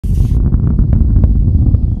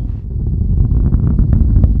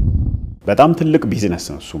በጣም ትልቅ ቢዝነስ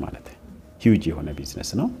ነው እሱ ማለት ሂውጅ የሆነ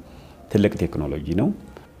ቢዝነስ ነው ትልቅ ቴክኖሎጂ ነው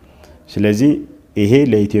ስለዚህ ይሄ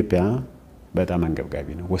ለኢትዮጵያ በጣም አንገብጋቢ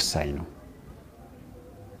ነው ወሳኝ ነው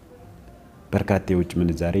በርካታ የውጭ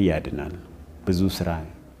ምንዛሬ ያድናል ብዙ ስራ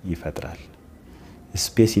ይፈጥራል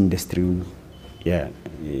ስፔስ ኢንዱስትሪውን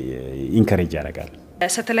ኢንከሬጅ ያደርጋል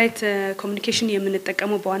ሳተላይት ኮሚኒኬሽን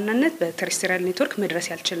የምንጠቀመው በዋናነት በቴሬስትሪያል ኔትወርክ መድረስ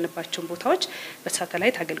ያልቻልንባቸው ቦታዎች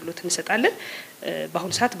በሳተላይት አገልግሎት እንሰጣለን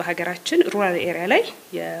በአሁን ሰዓት በሀገራችን ሩራል ኤሪያ ላይ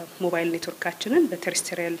የሞባይል ኔትወርካችንን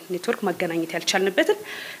በቴሬስትሪያል ኔትወርክ ማገናኘት ያልቻልንበትን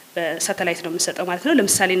በሳተላይት ነው የምንሰጠው ማለት ነው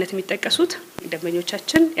ለምሳሌነት የሚጠቀሱት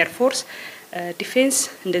ደንበኞቻችን ኤር ፎርስ ዲፌንስ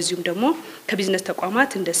እንደዚሁም ደግሞ ከቢዝነስ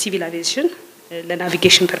ተቋማት እንደ ሲቪል አቪዬሽን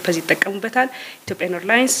ለናቪጌሽን ፐርፐዝ ይጠቀሙበታል ኢትዮጵያን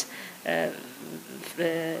ኤርላይንስ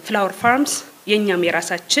ፍላወር ፋርምስ የኛም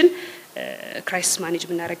የራሳችን ክራይሲስ ማኔጅ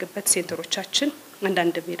ምናረግበት ሴንተሮቻችን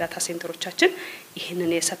አንዳንድ የዳታ ሴንተሮቻችን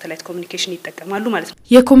ይሄንን የሳተላይት ኮሚኒኬሽን ይጠቀማሉ ማለት ነው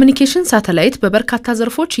የኮሚኒኬሽን ሳተላይት በበርካታ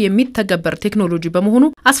ዘርፎች የሚተገበር ቴክኖሎጂ በመሆኑ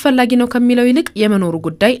አስፈላጊ ነው ከሚለው ይልቅ የመኖሩ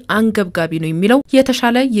ጉዳይ አንገብጋቢ ነው የሚለው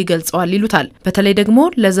የተሻለ ይገልጸዋል ይሉታል በተለይ ደግሞ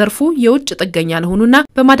ለዘርፉ የውጭ ጥገኛ ለሆኑና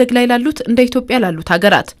በማደግ ላይ ላሉት እንደ ኢትዮጵያ ላሉት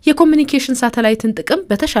ሀገራት የኮሚኒኬሽን ሳተላይትን ጥቅም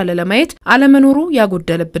በተሻለ ለማየት አለመኖሩ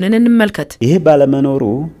ያጎደለብንን እንመልከት ይሄ ባለመኖሩ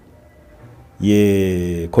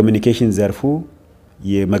የኮሚኒኬሽን ዘርፉ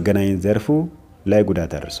የመገናኘት ዘርፉ ላይ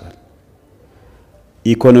ጉዳት አድርሷል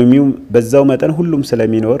ኢኮኖሚው በዛው መጠን ሁሉም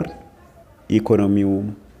ስለሚኖር ኢኮኖሚው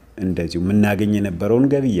እንደዚሁ ምናገኝ የነበረውን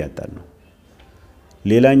ገቢ ያጣን ነው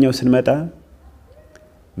ሌላኛው ስንመጣ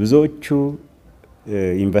ብዙዎቹ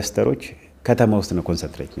ኢንቨስተሮች ከተማ ውስጥ ነው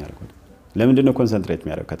ኮንሰንትሬት የሚያደርጉት ለምንድን ነው ኮንሰንትሬት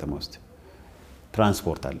የሚያደርጉት ከተማ ውስጥ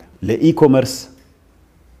ትራንስፖርት አለ ለኢኮመርስ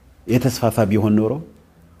የተስፋፋ ቢሆን ኖሮ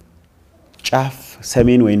ጫፍ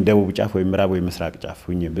ሰሜን ወይ ደቡብ ጫፍ ወይ ምዕራብ ወይ ምስራቅ ጫፍ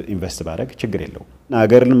ሁኝ ኢንቨስት ባረግ ችግር የለው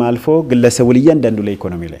አገርን ማልፎ ግለሰቡ ለያንዳንዱ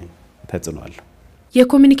ለኢኮኖሚ ላይ ተጽኗል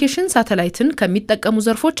የኮሚኒኬሽን ሳተላይትን ከሚጠቀሙ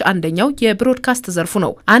ዘርፎች አንደኛው የብሮድካስት ዘርፉ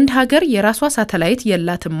ነው አንድ ሀገር የራሷ ሳተላይት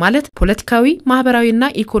የላትም ማለት ፖለቲካዊ ማህበራዊና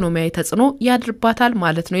ኢኮኖሚያዊ ተጽዕኖ ያድርባታል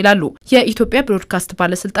ማለት ነው ይላሉ የኢትዮጵያ ብሮድካስት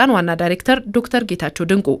ባለስልጣን ዋና ዳይሬክተር ዶክተር ጌታቸው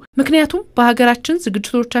ድንቁ ምክንያቱም በሀገራችን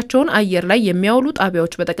ዝግጅቶቻቸውን አየር ላይ የሚያውሉ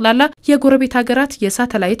ጣቢያዎች በጠቅላላ የጎረቤት ሀገራት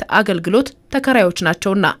የሳተላይት አገልግሎት ተከራዮች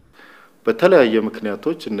ናቸውና በተለያየ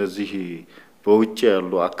ምክንያቶች እነዚህ በውጭ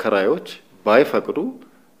ያሉ አከራዮች ባይፈቅዱ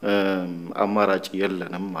አማራጭ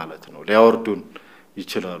የለንም ማለት ነው ሊያወርዱን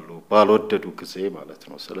ይችላሉ ባልወደዱ ጊዜ ማለት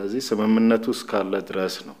ነው ስለዚህ ስምምነቱ እስካለ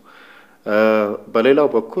ድረስ ነው በሌላው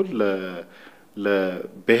በኩል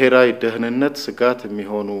ለብሔራዊ ደህንነት ስጋት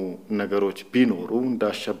የሚሆኑ ነገሮች ቢኖሩ እንደ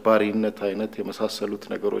አሸባሪነት አይነት የመሳሰሉት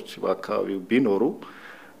ነገሮች በአካባቢው ቢኖሩ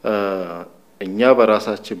እኛ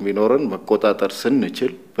በራሳችን ቢኖርን መቆጣጠር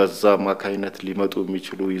ስንችል በዛ ማካይነት ሊመጡ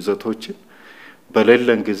የሚችሉ ይዘቶችን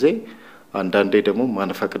በሌለን ጊዜ አንዳንዴ ደግሞ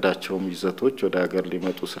ማንፈቅዳቸውም ይዘቶች ወደ ሀገር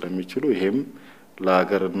ሊመጡ ስለሚችሉ ይሄም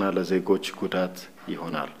ለሀገርና ለዜጎች ጉዳት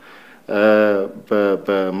ይሆናል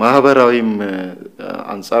በማህበራዊም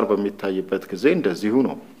አንፃር በሚታይበት ጊዜ እንደዚሁ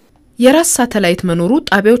ነው የራስ ሳተላይት መኖሩ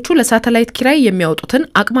ጣቢያዎቹ ለሳተላይት ኪራይ የሚያወጡትን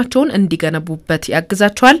አቅማቸውን እንዲገነቡበት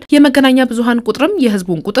ያግዛቸዋል የመገናኛ ብዙሃን ቁጥርም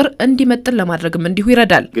የህዝቡን ቁጥር እንዲመጥን ለማድረግም እንዲሁ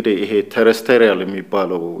ይረዳል እንግዲህ ይሄ ቴሬስትሪያል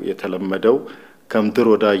የሚባለው የተለመደው ከምድር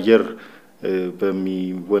ወደ አየር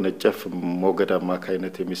በሚወነጨፍ ሞገድ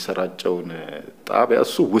አማካይነት የሚሰራጨውን ጣቢያ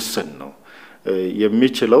እሱ ውስን ነው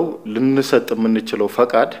የሚችለው ልንሰጥ የምንችለው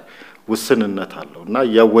ፈቃድ ውስንነት አለውና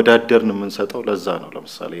ያወዳደርን የምንሰጠው ለዛ ነው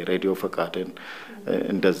ለምሳሌ ሬዲዮ ፈቃድን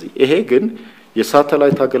እንደዚህ ይሄ ግን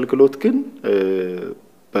የሳተላይት አገልግሎት ግን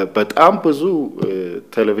በጣም ብዙ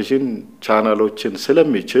ቴሌቪዥን ቻናሎችን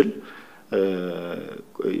ስለሚችል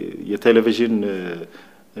የቴሌቪዥን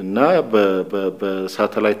እና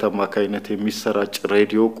በሳተላይት አማካይነት የሚሰራጭ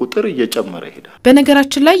ሬዲዮ ቁጥር እየጨመረ ይሄዳል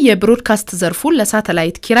በነገራችን ላይ የብሮድካስት ዘርፉ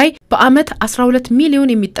ለሳተላይት ኪራይ በአመት 12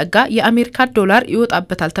 ሚሊዮን የሚጠጋ የአሜሪካ ዶላር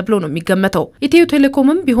ይወጣበታል ተብሎ ነው የሚገመተው ኢትዮ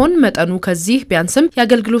ቴሌኮምም ቢሆን መጠኑ ከዚህ ቢያንስም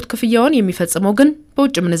የአገልግሎት ክፍያውን የሚፈጽመው ግን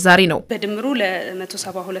በውጭ ምንዛሪ ነው በድምሩ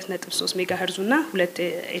ለ172.3 ሜጋሄርዝ እና 2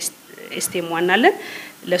 ኤስቲኤም ዋናለን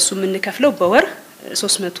ለሱ ምንከፍለው በወር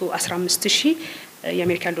 315000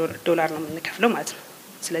 የአሜሪካ ዶላር ነው ምንከፍለው ማለት ነው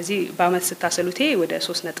ስለዚህ በአመት ስታሰሉቴ ወደ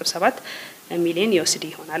 3.7 ሚሊዮን ዩኤስዲ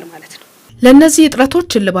ይሆናል ማለት ነው ለነዚህ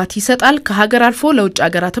እጥረቶች ልባት ይሰጣል ከሀገር አልፎ ለውጭ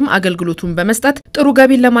ሀገራትም አገልግሎቱን በመስጠት ጥሩ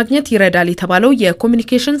ገቢን ለማግኘት ይረዳል የተባለው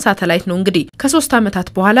የኮሚኒኬሽን ሳተላይት ነው እንግዲህ ከ3 አመታት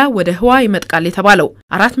በኋላ ወደ ህዋ ይመጥቃል የተባለው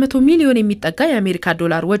 400 ሚሊዮን የሚጠጋ የአሜሪካ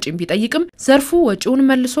ዶላር ወጪን ቢጠይቅም ዘርፉ ወጪውን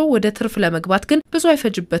መልሶ ወደ ትርፍ ለመግባት ግን ብዙ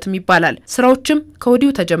አይፈጅበትም ይባላል ስራዎችም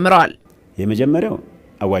ከወዲሁ ተጀምረዋል የመጀመሪያው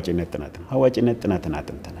አዋጭነት ጥናት ነው አዋጭነት ጥናትን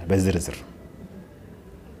አጥንተናል በዝርዝር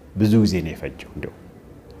ብዙ ጊዜ ነው የፈጀው እንደው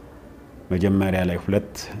መጀመሪያ ላይ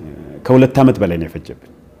ከሁለት አመት በላይ ነው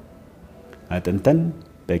የፈጀብን አጥንተን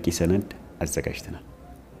በቂ ሰነድ አዘጋጅተናል።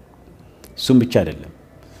 እሱም ብቻ አይደለም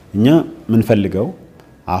እኛ ምን ፈልገው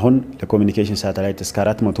አሁን ለኮሚኒኬሽን ሳተላይት እስከ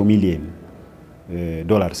 400 ሚሊዮን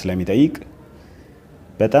ዶላር ስለሚጠይቅ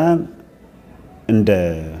በጣም እንደ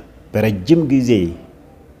በረጅም ጊዜ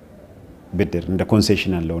ብድር እንደ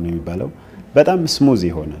ኮንሴሽን አለው ነው የሚባለው በጣም ስሙዝ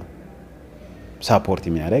የሆነ ሳፖርት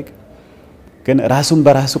የሚያደርግ ግን ራሱን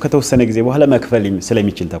በራሱ ከተወሰነ ጊዜ በኋላ መክፈል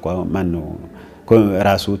ስለሚችል ተቋም ማን ነው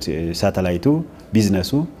ራሱ ሳተላይቱ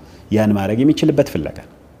ቢዝነሱ ያን ማድረግ የሚችልበት ፍለጋ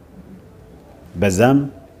በዛም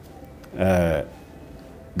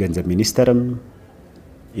ገንዘብ ሚኒስተርም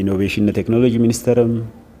ኢኖቬሽን እና ቴክኖሎጂ ሚኒስተርም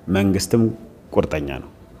መንግስትም ቁርጠኛ ነው።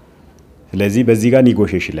 ስለዚህ በዚህ ጋር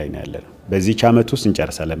ኔጎሺዬሽን ላይ ነው ያለነው። በዚህ ዓመት ውስጥ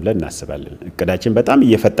እንጨርሳለን ብለን እናስባለን። እቅዳችን በጣም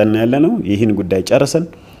እየፈጠነ ያለ ነው። ይህን ጉዳይ ጨርሰን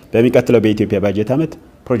በሚቀጥለው በኢትዮጵያ ባጀት ዓመት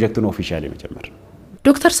ፕሮጀክቱን ኦፊሻሊ መጀመር።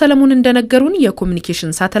 ዶክተር ሰለሞን እንደነገሩን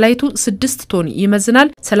የኮሚኒኬሽን ሳተላይቱ 6 ቶን ይመዝናል።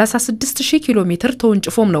 36000 ኪሎ ሜትር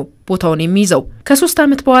ተወንጭፎም ነው ቦታውን የሚይዘው። ከ3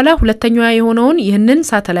 ዓመት በኋላ ሁለተኛዋ የሆነውን ይህንን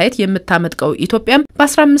ሳተላይት የምታመጥቀው ኢትዮጵያም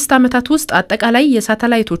በ15 ዓመታት ውስጥ አጠቃላይ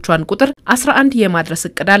የሳተላይቶቿን ቁጥር 11 የማድረስ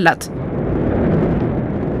እቅድ አላት።